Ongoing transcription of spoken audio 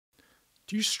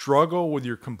Do you struggle with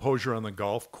your composure on the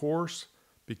golf course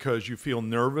because you feel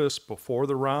nervous before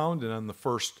the round and on the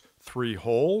first 3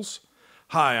 holes?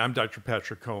 Hi, I'm Dr.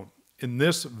 Patrick Cohn. In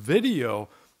this video,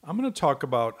 I'm going to talk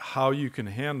about how you can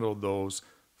handle those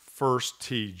first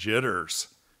tee jitters.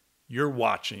 You're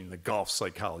watching the Golf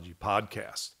Psychology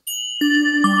Podcast.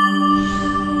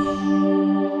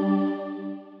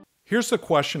 Here's the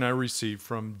question I received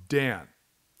from Dan.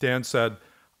 Dan said,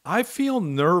 I feel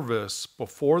nervous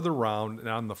before the round and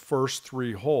on the first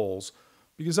 3 holes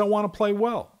because I want to play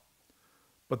well.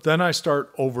 But then I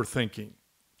start overthinking.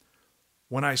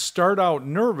 When I start out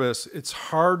nervous, it's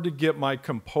hard to get my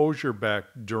composure back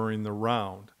during the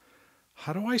round.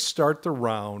 How do I start the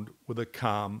round with a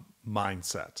calm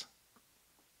mindset?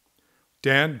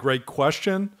 Dan, great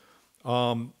question.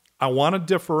 I want to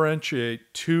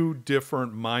differentiate 2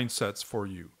 different mindsets for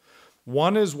you.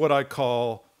 One is what I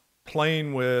call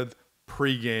playing with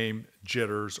pre-game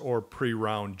jitters or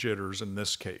pre-round jitters in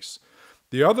this case.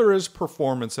 The other is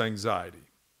performance anxiety.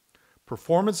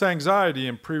 Performance anxiety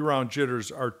and pre-round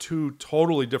jitters are 2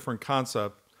 totally different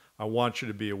concepts I want you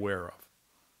to be aware of.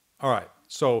 All right,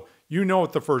 so you know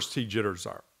what the first tee jitters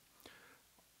are.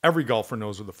 Every golfer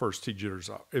knows what the first tee jitters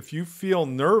are. If you feel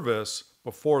nervous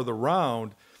before the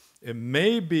round, it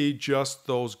may be just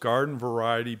those garden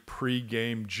variety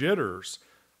pre-game jitters.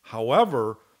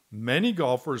 However, many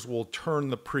golfers will turn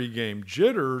the pre-game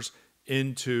jitters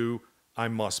into, I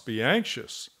must be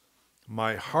anxious.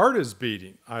 My heart is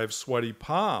beating. I have sweaty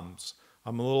palms.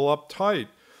 I'm a little uptight.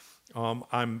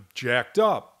 I'm jacked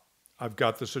up. I've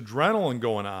got this adrenaline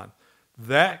going on.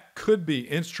 That could be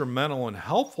instrumental and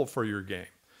helpful for your game.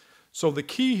 So the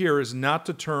key here is not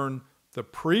to turn the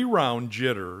pre-round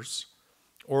jitters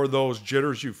or those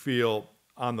jitters you feel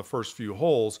on the first few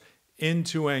holes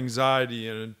into anxiety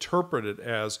and interpret it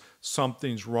as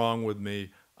something's wrong with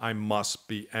me, I must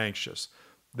be anxious.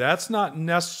 That's not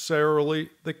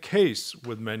necessarily the case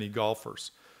with many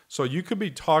golfers. So you could be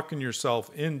talking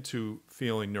yourself into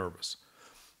feeling nervous.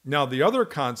 Now, the other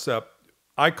concept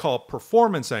I call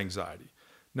performance anxiety.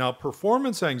 Now,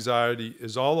 performance anxiety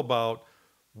is all about,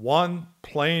 1,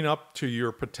 playing up to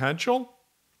your potential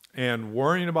and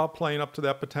worrying about playing up to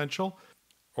that potential.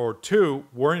 Or 2,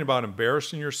 worrying about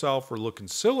embarrassing yourself or looking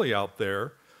silly out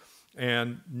there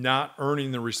and not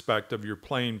earning the respect of your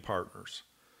playing partners.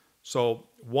 So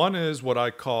one is what I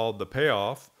call the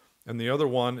payoff, and the other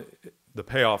one, the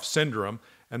payoff syndrome,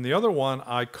 and the other one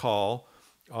I call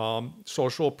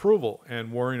social approval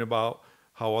and worrying about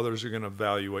how others are going to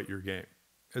evaluate your game.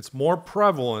 It's more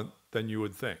prevalent than you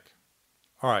would think.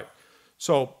 All right,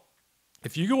 so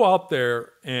if you go out there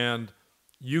and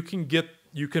you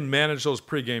can manage those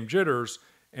pregame jitters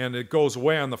and it goes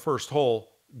away on the first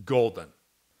hole, golden.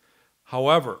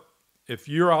 However, if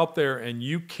you're out there and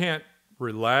you can't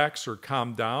relax or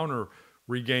calm down or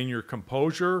regain your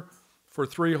composure for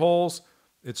 3 holes,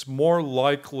 it's more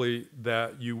likely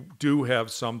that you do have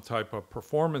some type of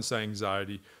performance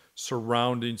anxiety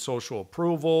surrounding social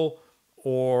approval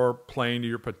or playing to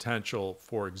your potential,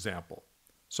 for example.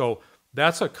 So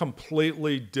that's a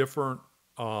completely different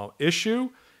issue.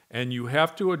 And you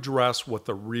have to address what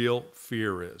the real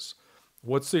fear is.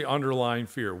 What's the underlying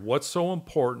fear? What's so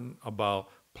important about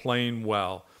playing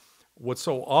well? What's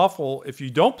so awful if you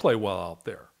don't play well out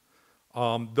there?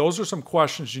 Those are some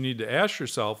questions you need to ask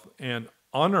yourself and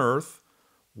unearth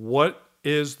what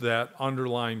is that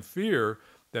underlying fear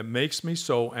that makes me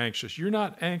so anxious. You're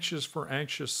not anxious for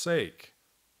anxious sake.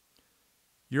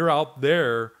 You're out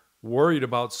there worried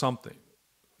about something,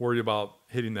 worried about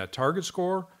hitting that target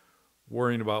score,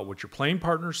 worrying about what your playing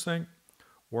partners think,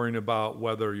 worrying about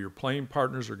whether your playing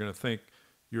partners are going to think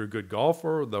you're a good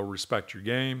golfer, they'll respect your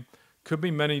game. Could be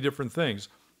many different things.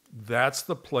 That's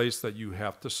the place that you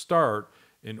have to start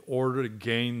in order to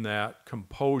gain that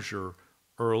composure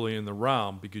early in the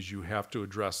round, because you have to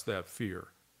address that fear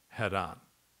head on.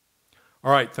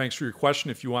 All right, thanks for your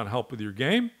question. If you want help with your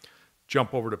game,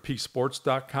 jump over to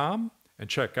peaksports.com and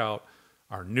check out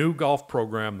our new golf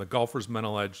program, the Golfer's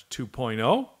Mental Edge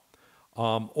 2.0.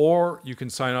 Or you can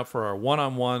sign up for our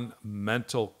one-on-one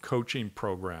mental coaching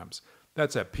programs.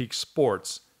 That's at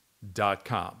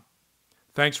peaksports.com.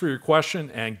 Thanks for your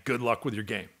question and good luck with your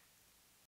game.